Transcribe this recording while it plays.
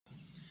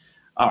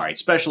All right,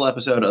 special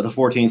episode of the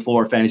 14th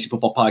Floor Fantasy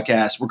Football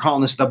Podcast. We're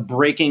calling this the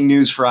Breaking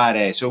News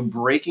Friday. So,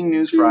 Breaking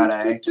News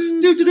Friday.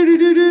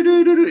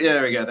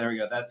 Yeah, there we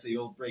go. That's the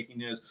old breaking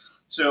news.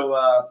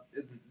 So,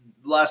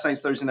 last night's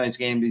Thursday night's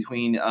game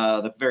between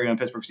the very own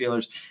Pittsburgh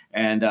Steelers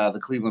and the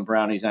Cleveland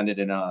Brownies ended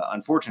in an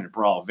unfortunate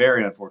brawl,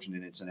 very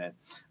unfortunate incident.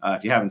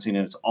 If you haven't seen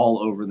it, it's all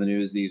over the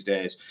news these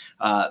days.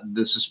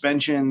 The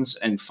suspensions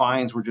and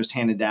fines were just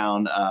handed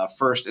down.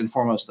 First and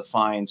foremost, the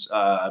fines.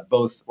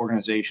 Both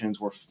organizations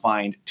were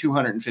fined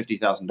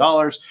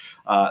 $250,000.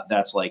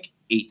 That's like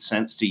 8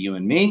 cents to you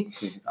and me.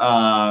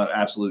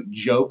 Absolute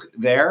joke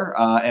there.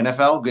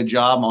 NFL, good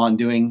job on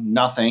doing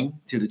nothing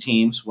to the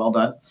teams. Well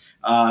done.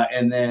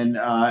 And then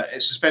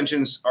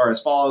suspensions are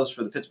as follows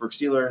for the Pittsburgh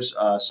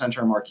Steelers.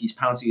 Center Marquise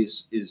Pouncey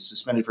is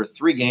suspended for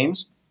 3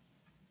 games.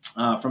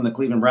 From the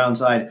Cleveland Browns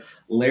side,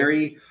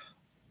 Larry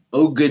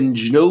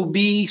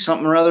Ogunjobi,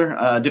 something or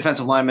other,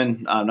 defensive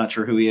lineman. I'm not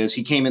sure who he is.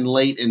 He came in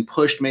late and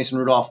pushed Mason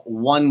Rudolph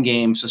 1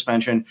 game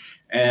suspension.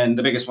 And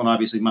the biggest one,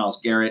 obviously, Myles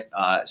Garrett,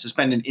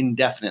 suspended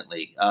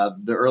indefinitely.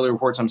 The early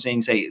reports I'm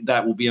seeing say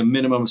that will be a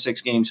minimum of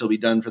 6 games. He'll be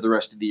done for the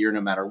rest of the year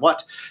no matter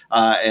what.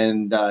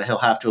 And he'll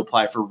have to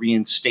apply for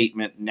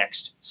reinstatement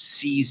next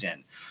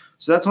season.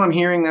 So that's what I'm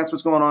hearing. That's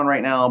what's going on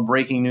right now.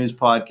 Breaking news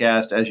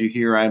podcast. As you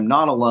hear, I'm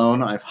not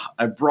alone.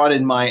 I've brought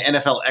in my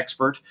NFL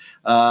expert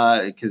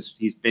because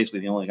he's basically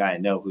the only guy I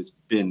know who's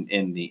been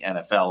in the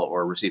NFL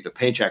or received a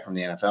paycheck from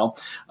the NFL.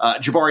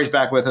 Jabari's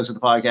back with us at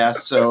the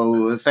podcast.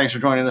 So thanks for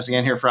joining us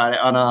again here Friday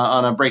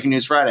on a Breaking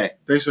News Friday.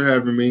 Thanks for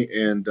having me.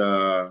 And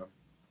I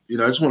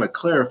just want to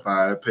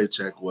clarify,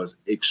 paycheck was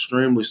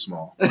extremely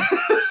small. And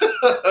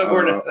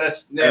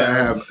I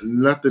have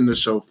nothing to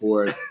show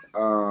for it.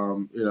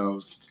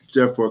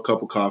 Just for a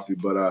cup of coffee,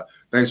 but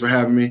thanks for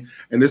having me.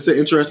 And it's an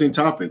interesting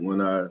topic. When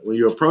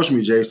you approached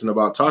me, Jason,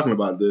 about talking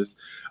about this,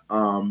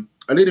 I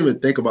didn't even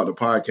think about the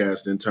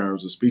podcast in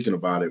terms of speaking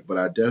about it, but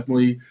I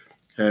definitely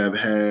have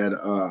had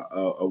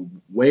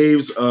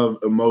waves of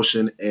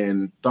emotion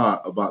and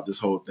thought about this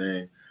whole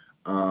thing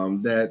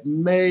that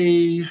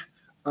may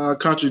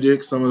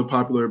contradict some of the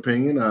popular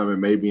opinion. It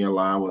may be in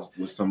line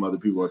with some other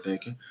people are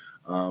thinking.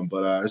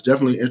 But it's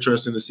definitely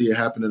interesting to see it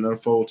happen and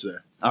unfold today.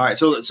 All right,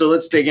 so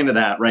let's dig into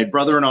that, right?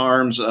 Brother in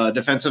arms,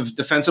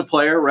 defensive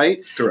player, right?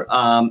 Correct.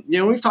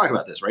 We've talked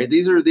about this, right?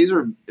 These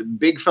are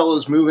big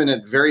fellows moving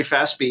at very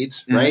fast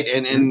speeds, right?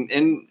 And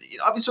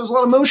obviously there's a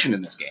lot of motion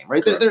in this game,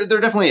 right? There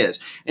definitely is.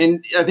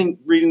 And I think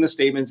reading the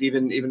statements,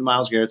 even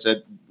Myles Garrett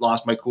said,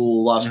 "Lost my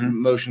cool, lost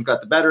motion,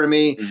 got the better of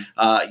me."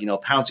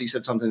 Pouncey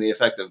said something to the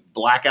effect of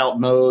blackout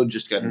mode,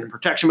 just got into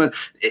protection mode.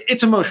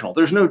 It's emotional.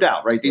 There's no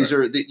doubt, right? These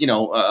are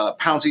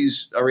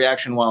Pouncey's a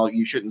reaction. While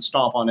you shouldn't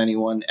stomp on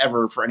anyone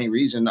ever for any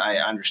reason, I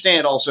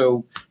understand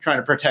also trying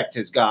to protect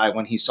his guy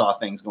when he saw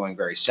things going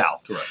very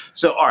south. Correct.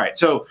 So, all right.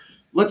 So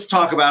let's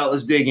talk about it.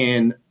 Let's dig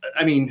in.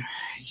 I mean,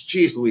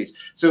 geez Louise.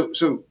 So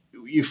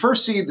you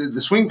first see the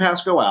swing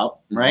pass go out,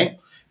 right?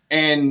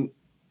 And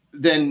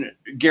then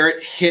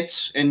Garrett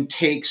hits and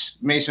takes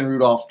Mason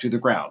Rudolph to the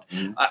ground.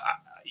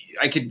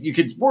 You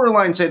could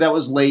borderline say that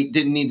was late,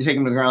 didn't need to take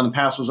him to the ground. The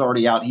pass was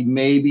already out. He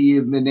maybe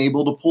have been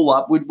able to pull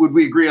up. Would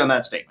we agree on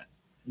that statement?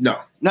 No.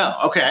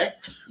 Okay.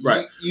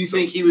 Right. You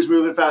think he was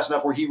moving fast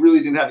enough where he really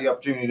didn't have the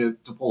opportunity to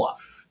pull up?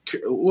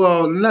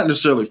 Well, not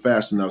necessarily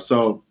fast enough.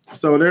 So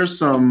there's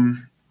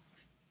some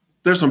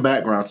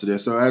background to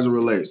this. So as it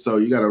relates, so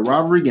you got a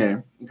rivalry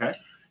game. Okay.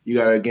 You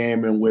got a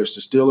game in which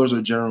the Steelers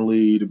are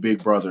generally the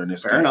big brother in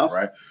this game,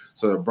 right?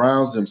 So the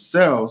Browns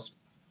themselves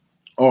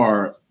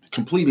are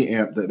completely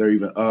amped that they're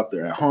even up.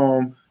 They're at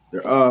home.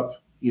 They're up.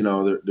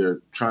 They're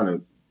trying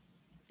to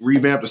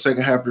revamp the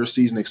second half of their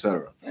season, et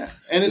cetera. Yeah.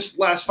 And it's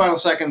last final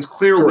seconds,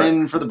 clear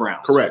win for the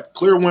Browns. Correct.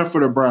 Clear win for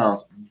the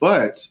Browns.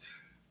 But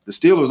the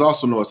Steelers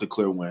also know it's a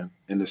clear win.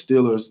 And the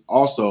Steelers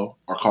also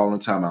are calling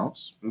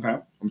timeouts. Okay.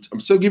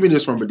 I'm still giving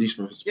this from a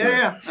defensive perspective.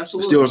 Yeah,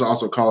 absolutely. The Steelers are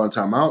also calling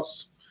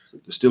timeouts.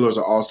 The Steelers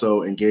are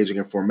also engaging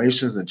in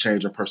formations and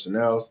changing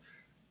personnels.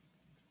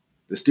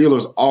 The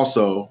Steelers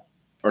also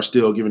are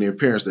still giving the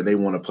appearance that they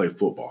want to play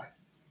football.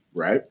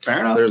 Right?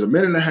 Fair enough. There's a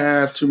minute and a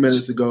half, 2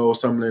 minutes to go,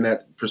 something in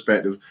that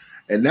perspective.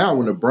 And now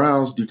when the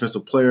Browns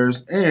defensive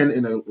players and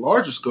in a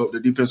larger scope, the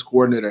defense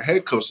coordinator and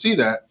head coach see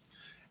that,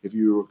 if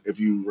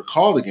you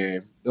recall the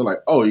game, they're like,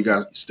 oh, you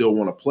guys still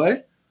want to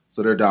play?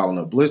 So they're dialing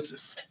up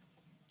blitzes.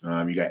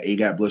 You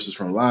got blitzes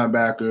from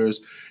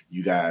linebackers.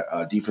 You got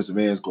defensive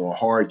ends going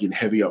hard, getting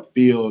heavy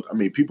upfield. I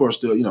mean, people are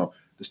still, the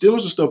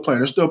Steelers are still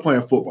playing. They're still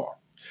playing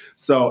football.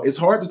 So it's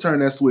hard to turn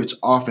that switch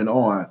off and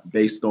on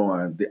based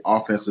on the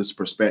offense's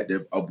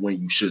perspective of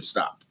when you should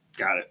stop.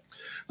 Got it.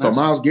 So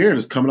Myles Garrett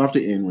is coming off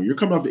the end. When you're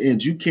coming off the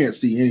end, you can't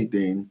see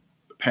anything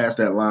past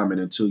that lineman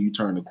until you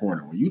turn the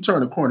corner. When you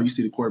turn the corner, you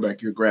see the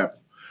quarterback, you're grabbing.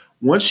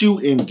 Once you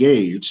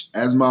engage,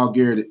 as Myles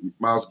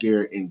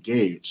Garrett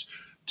engaged,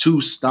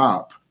 to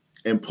stop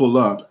and pull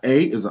up,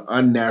 A, is an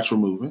unnatural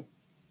movement,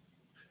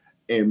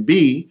 and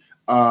B,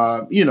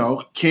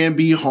 can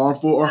be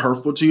harmful or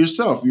hurtful to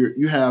yourself.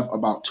 You have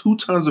about 2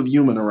 tons of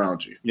human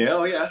around you. Yeah,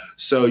 oh yeah.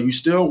 So you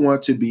still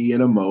want to be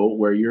in a mode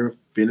where you're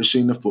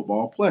finishing the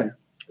football play.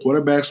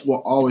 Quarterbacks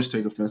will always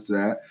take offense to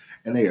that,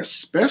 and they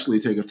especially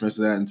take offense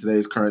to that in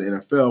today's current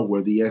NFL,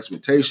 where the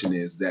expectation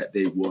is that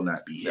they will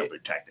not be hit.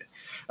 Protected.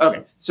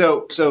 Okay,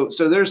 so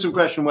there's some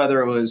question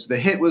whether it was the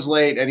hit was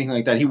late, anything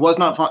like that. He was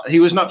not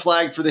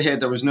flagged for the hit.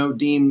 There was no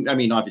deemed. I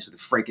mean, obviously the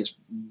fracas,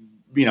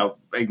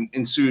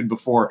 ensued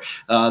before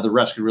the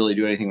refs could really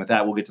do anything with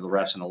that. We'll get to the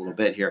refs in a little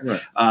bit here.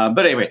 Right.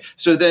 But anyway,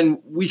 so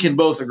then we can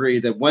both agree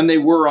that when they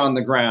were on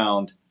the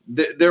ground,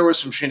 there was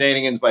some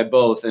shenanigans by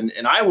both, and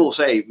I will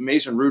say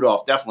Mason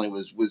Rudolph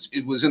definitely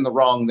was in the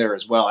wrong there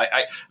as well.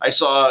 I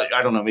saw,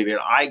 I don't know, maybe an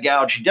eye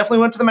gouge. He definitely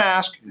went to the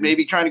mask,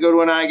 maybe trying to go to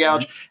an eye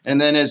gouge,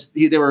 and then as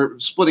they were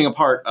splitting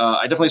apart,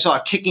 I definitely saw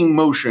a kicking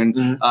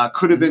motion.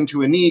 Could have been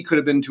to a knee, could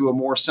have been to a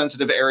more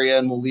sensitive area,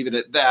 and we'll leave it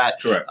at that.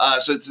 Correct.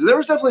 So there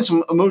was definitely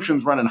some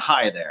emotions running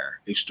high there.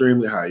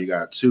 Extremely high. You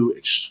got two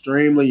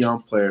extremely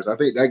young players. I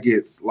think that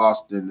gets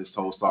lost in this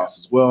whole sauce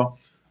as well.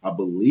 I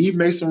believe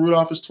Mason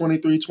Rudolph is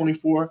 23,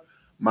 24.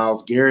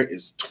 Myles Garrett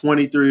is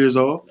 23 years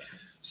old.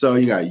 So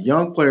you got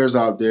young players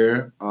out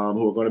there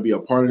who are going to be a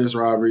part of this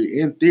rivalry,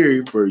 in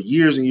theory, for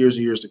years and years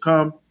and years to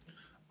come.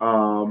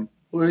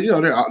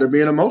 They're out there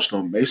being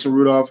emotional. Mason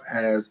Rudolph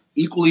has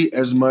equally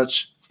as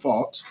much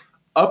fault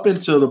up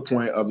until the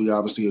point of the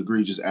obviously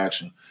egregious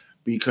action.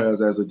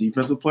 Because as a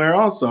defensive player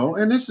also,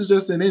 and this is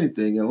just in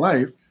anything in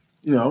life,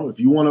 if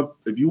you want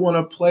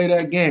to play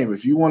that game,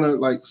 if you want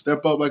to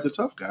step up like a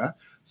tough guy,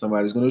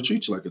 somebody's going to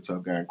treat you like a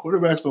tough guy. And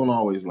quarterbacks don't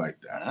always like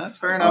that. That's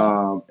fair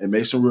enough. And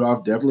Mason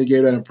Rudolph definitely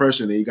gave that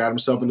impression that he got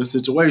himself in a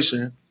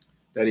situation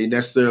that he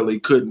necessarily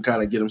couldn't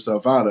kind of get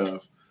himself out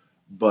of.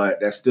 But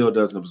that still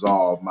doesn't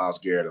absolve Myles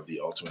Garrett of the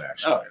ultimate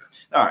action. Oh,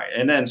 all right.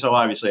 And then, so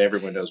obviously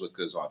everyone knows what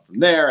goes on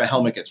from there. A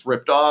helmet gets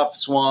ripped off,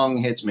 swung,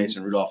 hits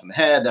Mason Rudolph in the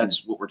head.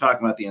 That's what we're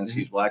talking about, the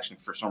inexcusable action.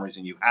 For some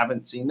reason, you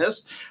haven't seen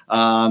this.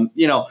 And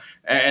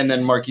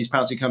then Maurkice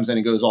Pouncey comes in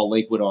and goes all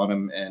Lakewood on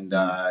him and,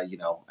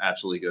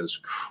 absolutely goes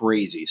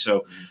crazy.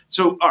 So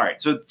all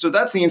right. So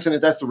that's the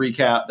incident. That's the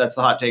recap. That's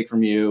the hot take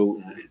from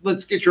you.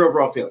 Let's get your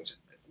overall feelings.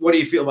 What do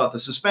you feel about the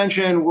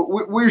suspension?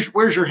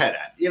 Where's your head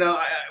at?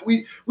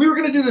 We were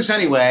going to do this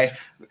anyway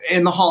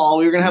in the hall.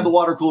 We were going to have the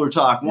water cooler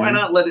talk. Why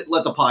not let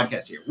the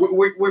podcast here?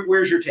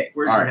 Where's your take?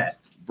 Where's your head?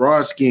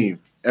 Broad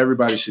scheme.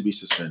 Everybody should be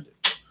suspended.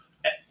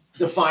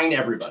 Define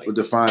everybody. We'll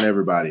define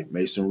everybody.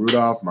 Mason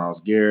Rudolph,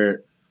 Myles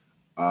Garrett,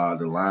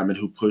 the lineman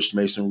who pushed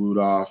Mason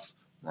Rudolph,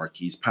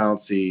 Maurkice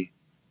Pouncey,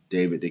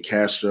 David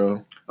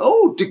DeCastro.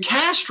 Oh,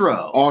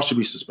 DeCastro. All should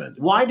be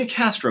suspended. Why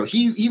DeCastro?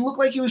 He looked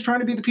like he was trying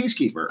to be the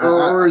peacekeeper.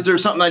 Or is there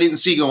something I didn't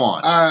see go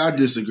on? I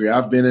disagree.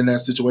 I've been in that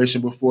situation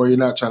before. You're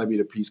not trying to be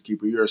the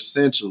peacekeeper. You're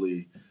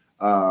essentially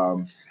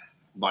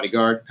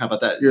bodyguard. How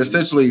about that? You're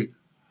essentially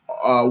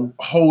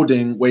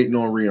waiting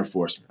on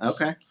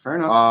reinforcements. Okay, fair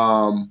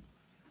enough.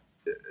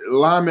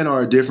 Linemen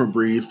are a different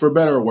breed, for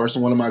better or worse.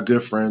 And one of my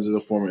good friends is a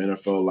former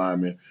NFL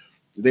lineman.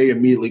 They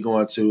immediately go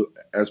into,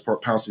 as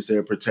Pouncey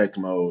said, protect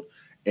mode.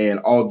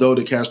 And although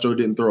DeCastro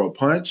didn't throw a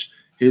punch,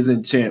 his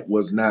intent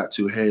was not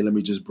to, hey, let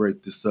me just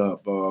break this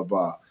up, blah,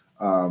 blah,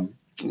 blah.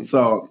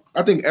 So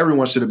I think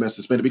everyone should have been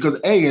suspended because,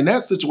 in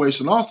that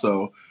situation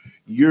also,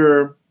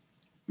 you're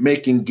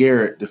making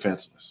Garrett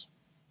defenseless.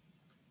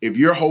 If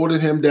you're holding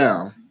him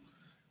down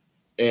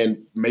and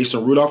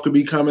Mason Rudolph could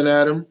be coming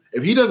at him,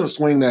 if he doesn't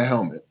swing that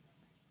helmet,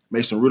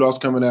 Mason Rudolph's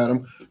coming at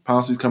him,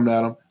 Pouncey's coming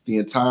at him, the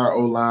entire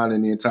O-line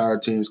and the entire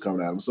team's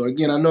coming at him. So,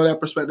 again, I know that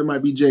perspective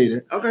might be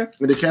jaded. Okay.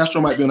 And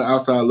DeCastro might be on the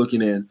outside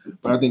looking in,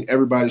 but I think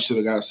everybody should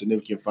have got a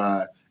significant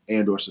fine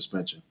and or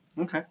suspension.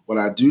 Okay. What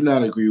I do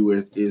not agree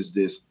with is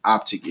this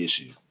optic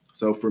issue.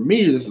 So, for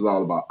me, this is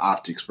all about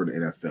optics for the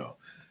NFL.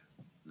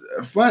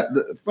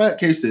 The flat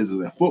case is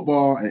that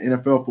football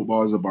and NFL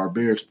football is a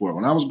barbaric sport.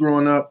 When I was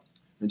growing up,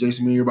 and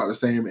Jason, me, you're about the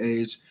same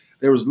age,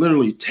 there was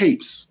literally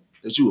tapes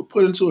that you would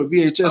put into a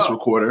VHS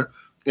recorder,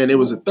 and it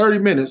was 30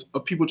 minutes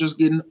of people just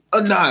getting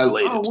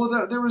annihilated. Oh,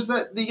 well, there was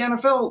that. The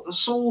NFL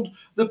sold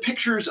the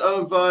pictures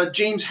of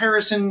James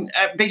Harrison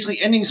basically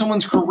ending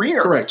someone's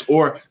career. Correct.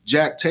 Or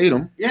Jack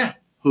Tatum,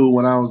 who,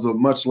 when I was a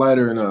much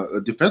lighter and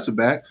a defensive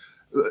back,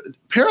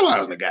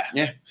 paralyzing the guy.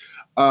 Yeah.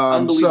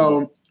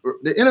 So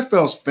the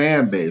NFL's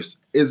fan base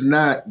is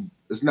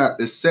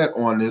set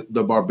on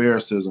the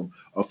barbaricism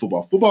of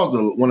football. Football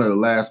is one of the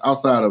last,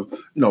 outside of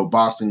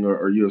boxing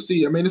or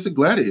UFC. I mean, it's a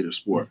gladiator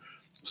sport.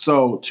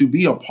 So to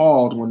be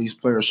appalled when these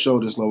players show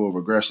this level of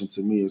aggression,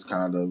 to me, is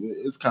kind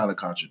of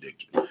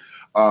contradictory.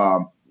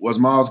 Was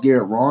Myles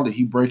Garrett wrong? Did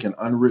he break an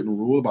unwritten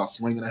rule about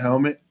swinging a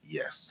helmet?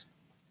 Yes.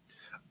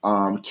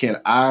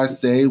 Can I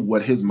say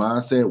what his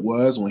mindset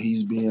was when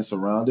he's being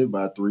surrounded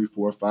by 3,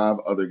 4, 5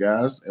 other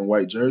guys in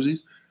white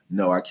jerseys?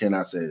 No, I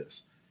cannot say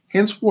this.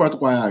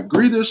 Henceforth, why I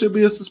agree there should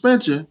be a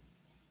suspension,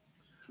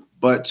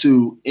 but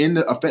to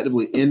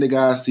effectively end the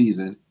guy's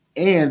season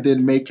and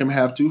then make him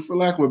have to, for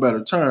lack of a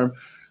better term,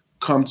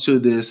 come to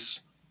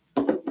this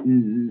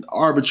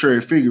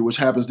arbitrary figure, which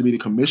happens to be the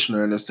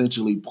commissioner, and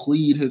essentially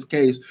plead his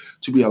case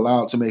to be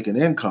allowed to make an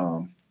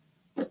income,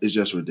 is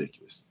just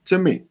ridiculous. To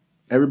me,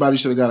 everybody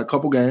should have got a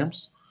couple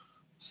games,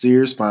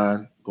 serious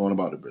fine, going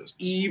about the business.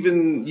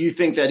 You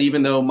think that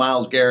even though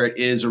Myles Garrett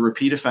is a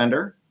repeat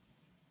offender,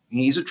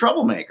 He's a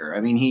troublemaker.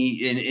 I mean,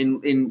 he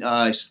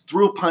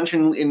threw a punch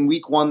in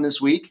week 1 this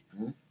week,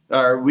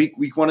 or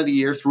week 1 of the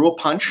year, threw a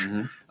punch.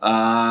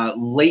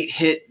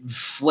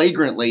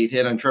 Flagrant late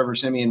hit on Trevor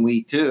Siemian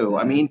week 2.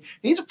 I mean,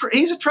 he's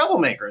a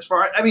troublemaker.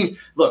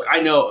 Look,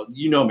 I know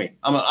you know me.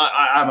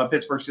 I'm a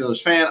Pittsburgh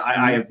Steelers fan.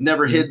 I have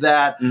never hid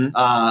that.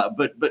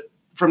 But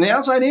from the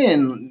outside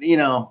in,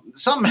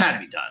 something had to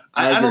be done.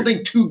 I don't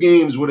think 2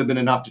 games would have been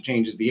enough to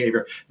change his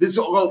behavior. This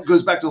all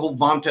goes back to the whole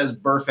Vontaze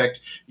Burfict.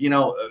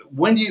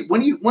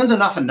 When's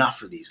enough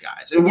for these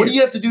guys? And what do you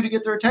have to do to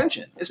get their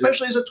attention,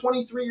 especially as a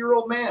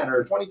 23-year-old man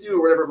or 22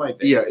 or whatever it might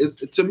be? Yeah,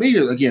 to me,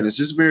 again, it's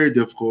just very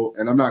difficult.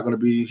 And I'm not going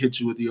to hit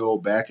you with the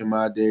old back in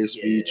my day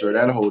speech or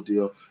that whole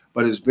deal.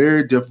 But it's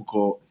very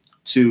difficult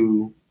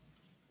to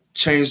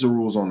change the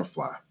rules on the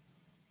fly.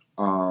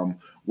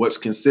 What's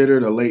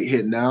considered a late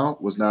hit now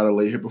was not a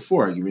late hit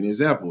before. I'll give you an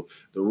example.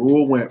 The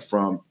rule went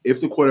from if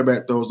the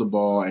quarterback throws the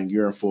ball and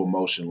you're in full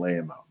motion, lay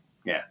him out.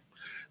 Yeah.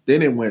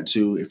 Then it went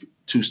to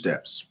 2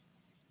 steps.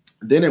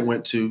 Then it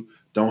went to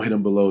don't hit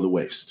him below the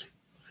waist.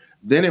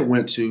 Then it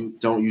went to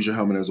don't use your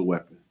helmet as a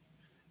weapon.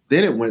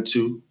 Then it went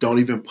to don't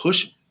even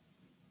push him.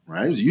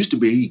 Right? It used to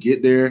be you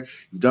get there,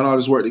 you've done all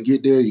this work to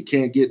get there, you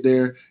can't get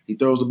there. He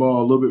throws the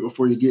ball a little bit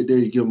before you get there,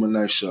 you give him a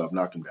nice shove,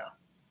 knock him down.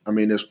 I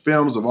mean, there's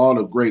films of all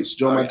the greats,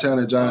 Joe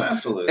Montana and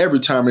John. Every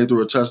time they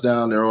threw a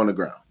touchdown, they're on the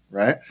ground,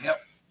 right? Yep.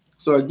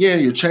 So,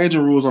 again, you're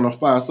changing rules on the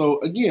fly. So,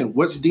 again,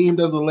 what's deemed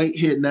as a late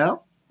hit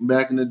now,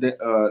 back in the day,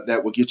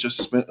 that would get you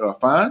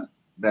fine.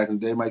 Back in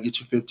the day, might get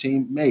you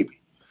 15,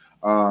 maybe.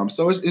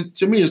 So,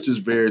 to me, it's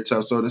just very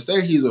tough. So, to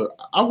say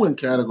I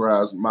wouldn't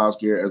categorize Myles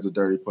Garrett as a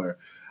dirty player.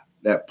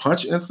 That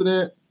punch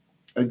incident,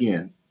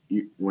 again,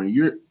 when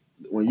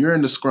you're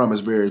in the scrum,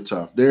 it's very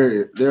tough.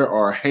 There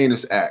are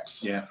heinous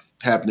acts. Yeah.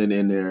 Happening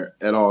in there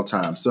at all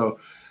times. So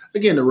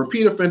again, the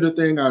repeat offender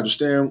thing, I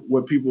understand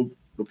the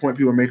point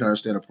people are making, I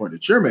understand the point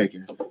that you're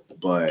making,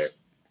 but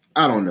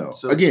I don't know.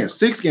 So, again,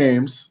 6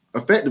 games,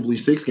 effectively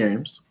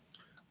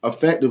about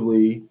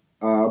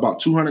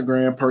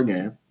 $200,000 per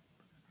game.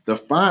 The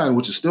fine,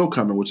 which is still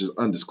coming, which is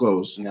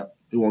undisclosed. Yep.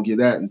 He won't get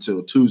that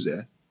until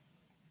Tuesday.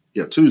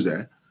 Yeah,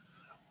 Tuesday.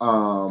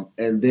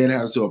 And then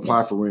has to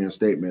apply for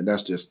reinstatement.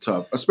 That's just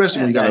tough, especially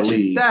when you got to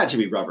leave. That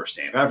should be rubber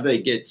stamp. After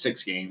they get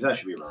 6 games, that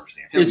should be rubber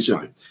stamp. It should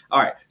be. All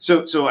right.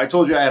 So I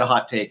told you I had a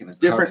hot take and a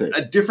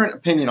different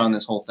opinion on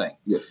this whole thing.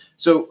 Yes.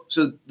 So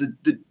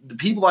the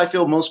people I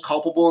feel most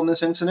culpable in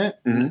this incident,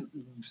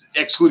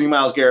 excluding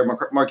Myles Garrett,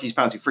 Marquise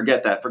Pouncey,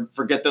 forget that.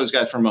 Forget those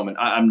guys for a moment.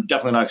 I'm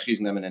definitely not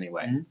excusing them in any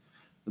way.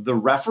 The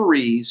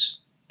referees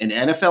and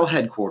NFL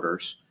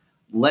headquarters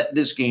let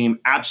this game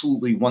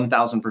absolutely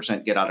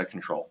 1,000% get out of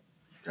control.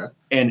 Okay.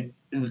 And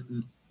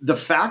the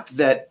fact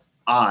that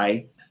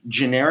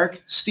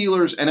generic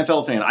Steelers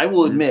NFL fan, I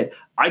will admit,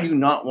 I do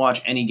not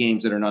watch any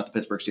games that are not the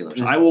Pittsburgh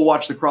Steelers. I will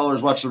watch the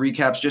crawlers, watch the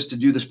recaps just to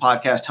do this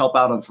podcast, help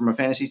out from a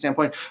fantasy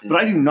standpoint. But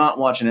I do not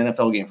watch an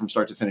NFL game from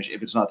start to finish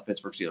if it's not the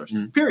Pittsburgh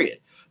Steelers, period.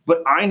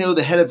 But I know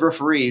the head of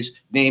referees'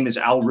 name is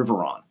Al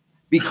Riveron.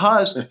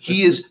 Because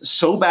he is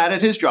so bad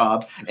at his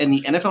job and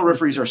the NFL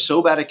referees are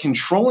so bad at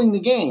controlling the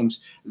games,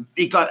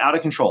 it got out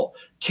of control.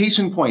 Case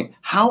in point,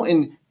 how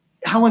in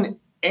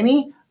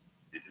any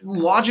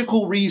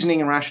logical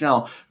reasoning and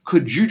rationale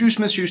could Juju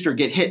Smith-Schuster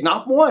get hit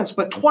not once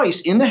but twice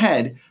in the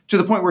head to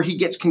the point where he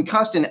gets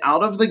concussed and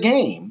out of the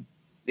game?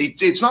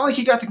 It's not like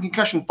he got the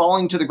concussion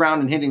falling to the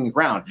ground and hitting the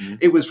ground.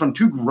 It was from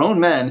 2 grown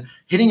men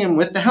hitting him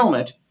with the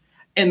helmet,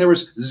 and there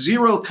was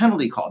 0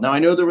 penalty called. Now, I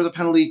know there was a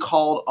penalty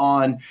called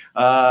on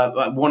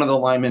one of the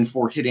linemen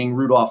for hitting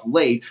Rudolph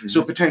late,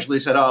 so potentially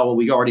said, oh, well,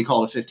 we already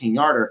called a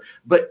 15-yarder.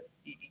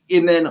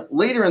 And then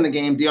later in the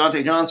game,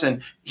 Deontay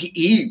Johnson,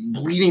 he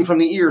bleeding from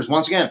the ears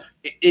once again.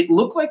 It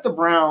looked like the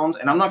Browns,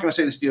 and I'm not going to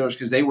say the Steelers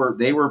because they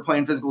were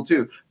playing physical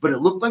too, but it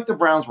looked like the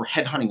Browns were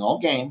headhunting all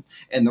game,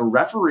 and the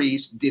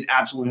referees did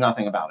absolutely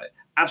nothing about it.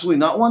 Absolutely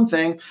not one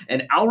thing.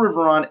 And Al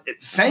Riveron,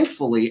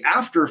 thankfully,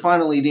 after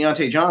finally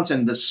Deontay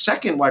Johnson, the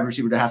second wide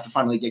receiver to have to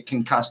finally get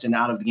concussed and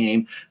out of the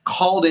game,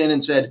 called in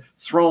and said,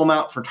 throw him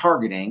out for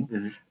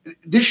targeting.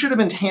 This should have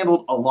been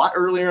handled a lot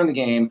earlier in the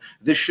game.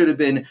 This should have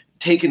been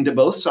taken to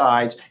both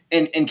sides.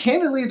 And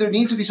candidly, there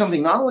needs to be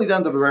something not only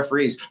done to the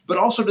referees, but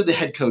also to the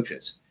head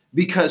coaches.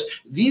 Because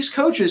these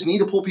coaches need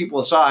to pull people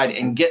aside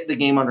and get the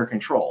game under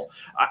control.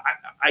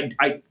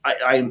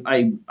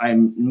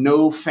 I'm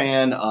no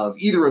fan of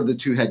either of the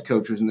 2 head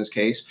coaches in this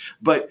case,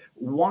 but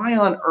why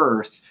on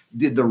earth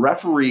did the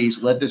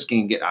referees let this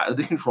game get out of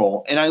the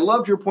control? And I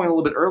loved your point a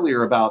little bit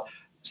earlier about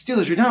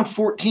Steelers, you're down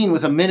 14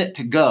 with a minute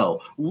to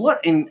go.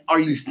 What are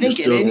you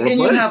thinking?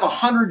 And you have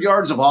 100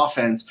 yards of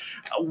offense.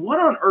 What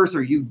on earth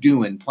are you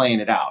doing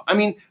playing it out? I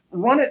mean,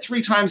 run it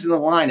 3 times in the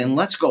line and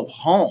let's go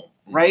home,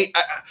 right?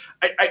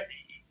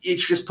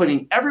 it's just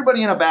putting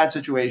everybody in a bad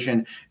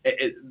situation.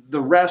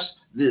 The refs,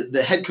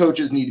 the head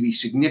coaches need to be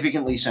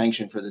significantly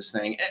sanctioned for this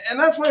thing. And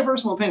that's my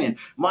personal opinion.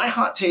 My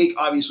hot take,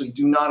 obviously,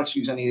 do not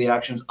excuse any of the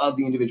actions of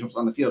the individuals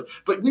on the field.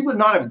 But we would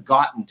not have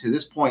gotten to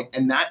this point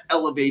and that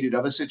elevated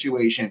of a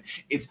situation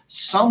if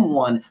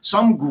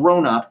some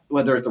grown-up,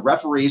 whether it's the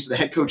referees, the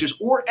head coaches,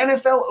 or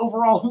NFL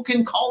overall, who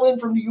can call in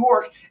from New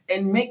York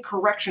and make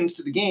corrections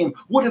to the game,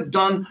 would have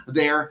done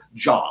their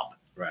job.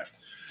 Right.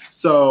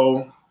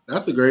 So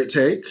that's a great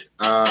take.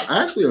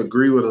 I actually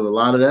agree with a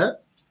lot of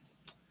that.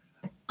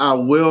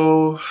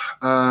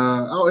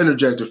 I'll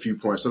interject a few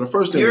points. So the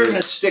first thing you're going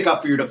to stick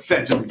up for your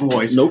defensive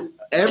boys. Nope.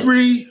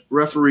 Every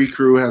referee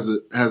crew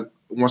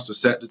wants to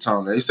set the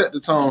tone. They set the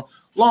tone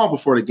long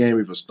before the game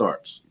even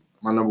starts.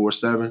 My number was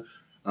 7.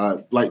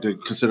 Like to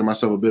consider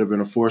myself a bit of an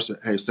enforcer.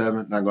 Hey,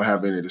 7, not gonna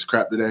have any of this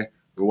crap today.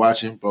 We're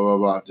watching, blah, blah,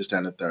 blah, just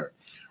down the third.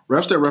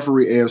 Refs that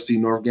referee AFC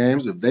North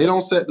games, if they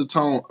don't set the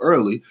tone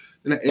early,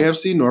 then an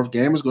AFC North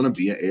game is going to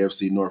be an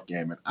AFC North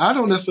game. And I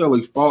don't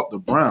necessarily fault the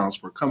Browns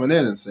for coming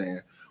in and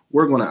saying,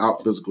 we're going to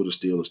out-physical the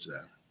Steelers today.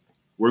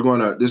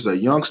 This is a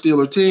young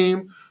Steeler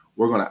team.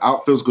 We're going to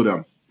out-physical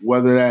them,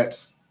 whether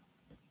that's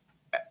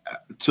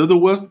to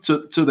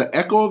the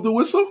echo of the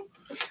whistle,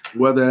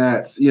 whether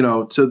that's, to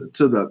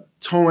the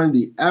towing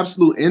the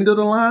absolute end of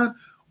the line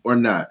or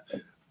not.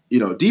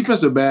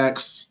 Defensive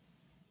backs,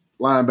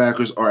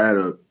 linebackers are at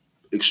an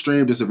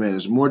extreme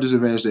disadvantage, more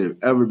disadvantage they've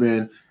ever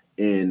been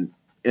in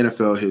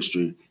NFL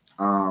history.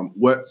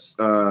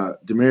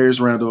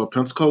 Demarius Randall, a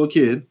Pensacola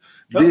kid,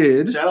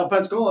 did. Shout out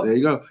Pensacola. There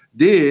you go.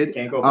 Did.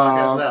 Can't go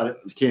podcast without it.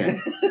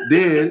 Can't.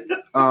 Did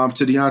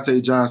to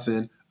Deontay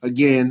Johnson,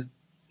 again,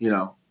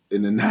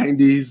 in the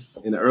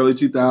 90s, in the early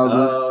 2000s.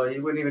 Oh, he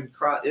wouldn't even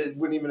it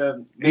wouldn't even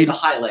have made the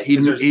highlights.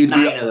 He'd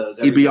 9 of those.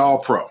 He'd be all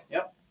pro.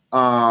 Yep.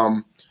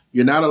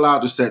 You're not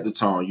allowed to set the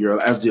tone.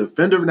 As the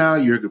offender now,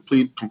 you're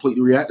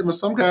completely reactive. And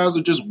some guys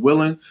are just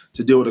willing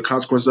to deal with the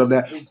consequences of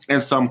that.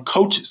 And some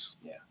coaches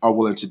are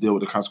willing to deal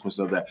with the consequences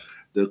of that.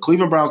 The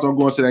Cleveland Browns don't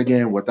go into that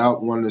game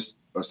without wanting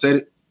to set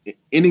it,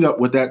 ending up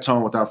with that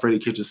tone without Freddie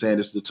Kitchens saying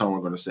this is the tone we're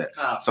going to set.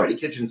 Freddie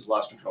Kitchens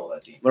lost control of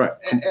that team. Right.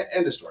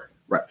 End of story.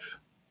 Right.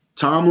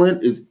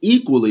 Tomlin is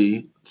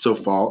equally to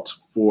fault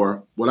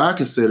for what I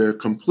consider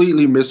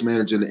completely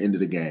mismanaging the end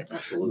of the game.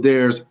 Absolutely.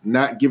 There's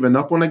not giving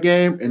up on a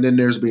game, and then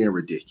there's being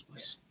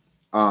ridiculous.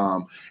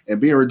 And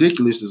being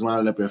ridiculous is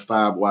lining up in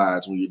 5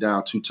 wides when you're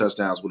down 2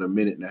 touchdowns with a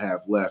minute and a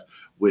half left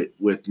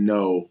with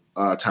no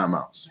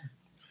timeouts.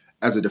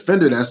 As a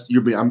defender,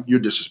 you're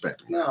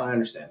disrespecting me. No, I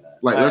understand that.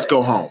 Let's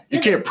go home. You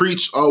can't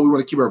preach, we want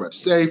to keep everybody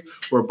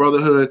safe, we're a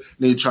brotherhood, and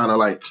then you're trying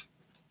to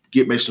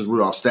get Mason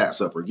Rudolph's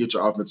stats up or get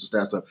your offensive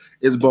stats up.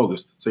 It's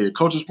bogus. So your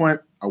coach's point,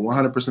 I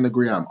 100%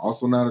 agree. I'm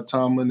also not a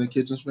Tomlin and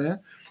Kitchens fan.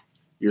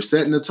 You're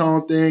setting the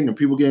tone thing and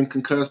people getting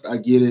concussed. I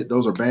get it.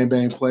 Those are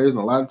bang-bang plays.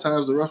 And a lot of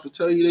times the refs will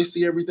tell you they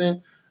see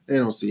everything. They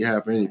don't see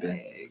half anything.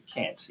 They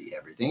can't see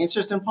everything. It's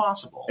just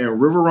impossible. And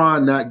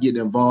Riveron not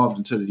getting involved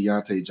into the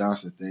Deontay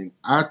Johnson thing,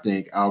 I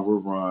think Al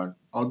Riveron,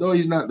 although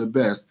he's not the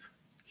best,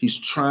 he's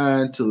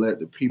trying to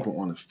let the people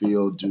on the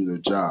field do their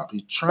job.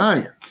 He's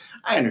trying.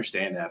 I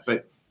understand that,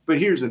 but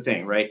here's the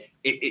thing, right?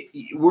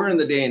 We're in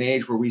the day and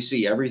age where we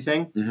see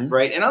everything,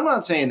 right? And I'm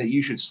not saying that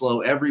you should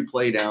slow every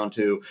play down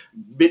to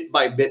bit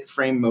by bit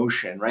frame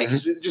motion, right?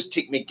 Because we just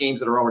make games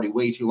that are already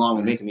way too long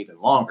and make them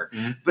even longer.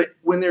 But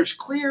when there's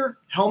clear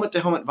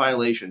helmet-to-helmet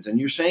violations and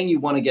you're saying you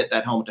want to get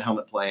that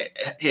helmet-to-helmet play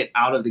hit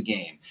out of the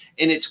game,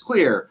 and it's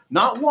clear,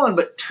 not one,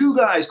 but 2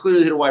 guys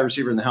clearly hit a wide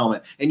receiver in the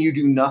helmet, and you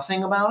do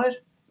nothing about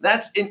it,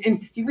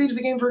 and he leaves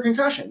the game for a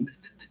concussion.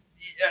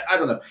 I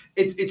don't know.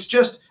 It's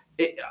just –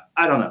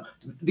 I don't know.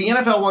 The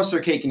NFL wants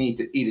their cake and eat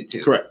it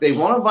too. Correct. They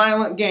want a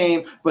violent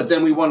game, but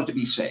then we want it to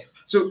be safe.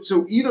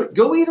 So either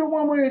go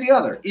one way or the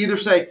other. Either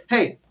say,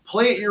 hey,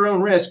 play at your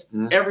own risk.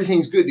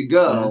 Everything's good to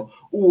go.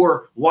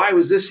 Or why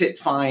was this hit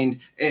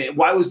fined?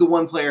 Why was the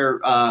one player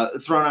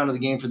thrown out of the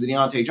game for the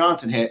Deontay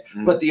Johnson hit,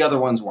 but the other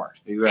ones weren't?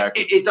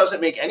 Exactly. It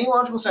doesn't make any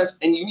logical sense,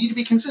 and you need to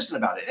be consistent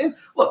about it. And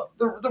look,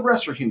 the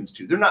refs are humans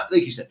too. They're not,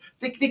 like you said,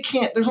 they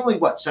can't. There's only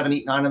 7,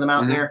 8, 9 of them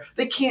out there.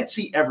 They can't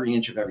see every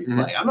inch of every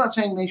play. I'm not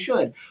saying they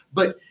should,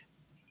 but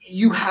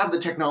you have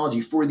the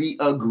technology for the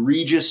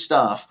egregious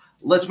stuff.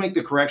 Let's make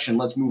the correction.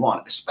 Let's move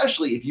on,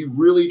 especially if you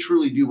really,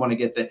 truly do want to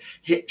get the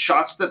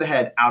shots to the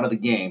head out of the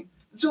game.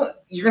 So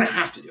you're going to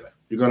have to do it.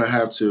 You're going to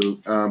have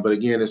to. But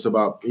again, it's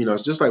about,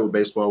 it's just like with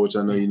baseball, which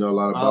I know you know a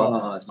lot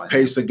about.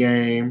 Pace a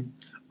game.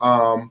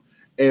 And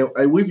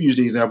we've used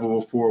the example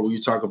before when you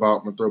talk about,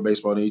 I'm going to throw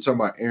baseball, and you talk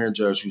about Aaron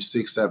Judge, who's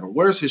 6'7".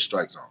 Where's his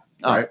strike zone?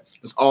 Right?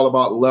 It's all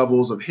about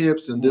levels of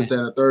hips and this, that,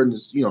 and the third, and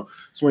it's,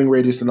 swing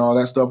radius and all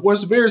that stuff. Well,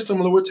 it's very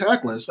similar with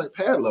tackling. It's like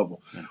pad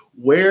level.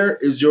 Where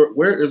is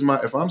my,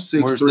 if I'm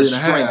 6'3" and a half, where's the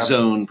strike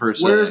zone per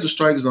se? Where's the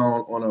strike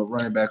zone on a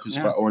running back who's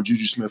or on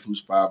Juju Smith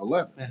who's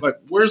 5'11"?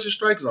 Where's the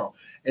strike zone?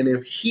 And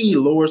if he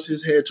lowers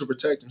his head to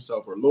protect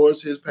himself or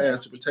lowers his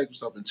pads to protect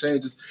himself and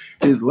changes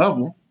his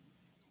level,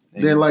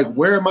 then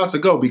where am I to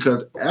go?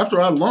 Because after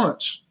I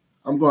launch,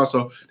 I'm going.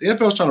 So the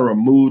NFL is trying to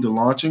remove the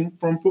launching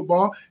from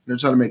football, and they're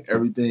trying to make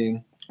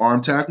everything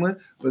arm tackling.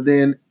 But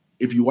then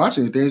if you watch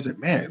anything, it's like,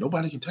 man,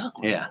 nobody can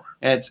tackle Yeah,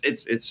 anymore.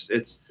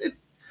 it's.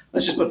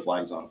 Let's just put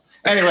flags on them.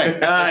 Anyway,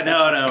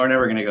 no, we're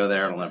never going to go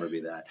there. It'll never be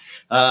that.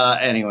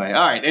 Anyway,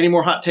 all right. Any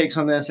more hot takes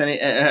on this?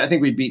 I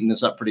think we've beaten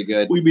this up pretty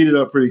good. We beat it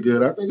up pretty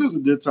good. I think it was a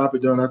good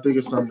topic, though, and I think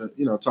it's something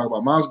to talk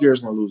about. Myles Garrett's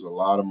going to lose a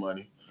lot of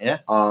money. Yeah.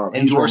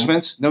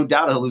 Endorsements. No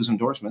doubt he'll lose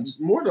endorsements.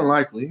 More than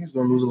likely, he's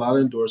going to lose a lot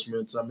of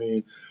endorsements. I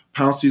mean,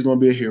 Pouncey's going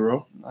to be a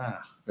hero.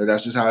 And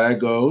that's just how that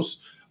goes.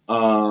 They're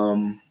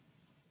all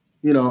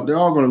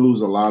going to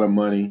lose a lot of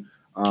money,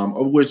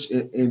 of which,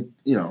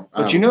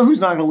 But you know who's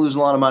not going to lose a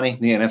lot of money?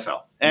 The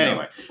NFL.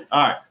 Anyway,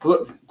 all right.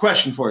 Look,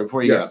 question for you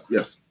before you go.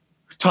 Yes.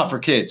 Tougher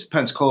kids,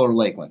 Pensacola or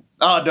Lakeland?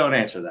 Oh, don't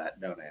answer that.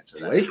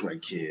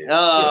 Lakeland kids.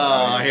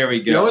 Oh, here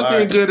we go. The only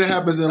thing good that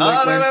happens in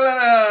Lakeland.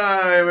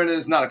 No.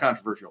 It's not a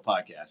controversial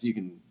podcast. You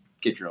can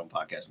get your own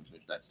podcast and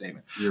finish that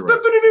statement. You're right.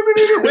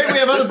 Wait, we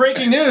have other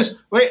breaking news.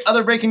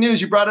 Other breaking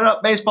news. You brought it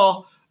up.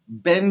 Baseball.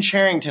 Ben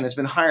Cherington has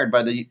been hired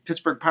by the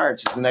Pittsburgh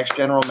Pirates as the next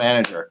general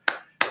manager.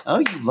 Oh,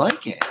 you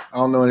like it? I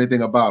don't know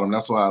anything about him.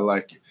 That's why I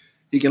like it.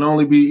 He can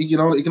only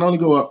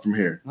go up from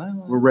here.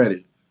 We're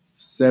ready.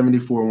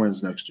 74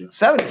 wins next year.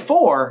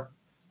 74?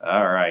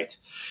 All right.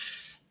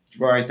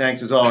 Jabari,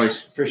 thanks as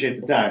always.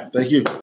 Appreciate the time. Thank you.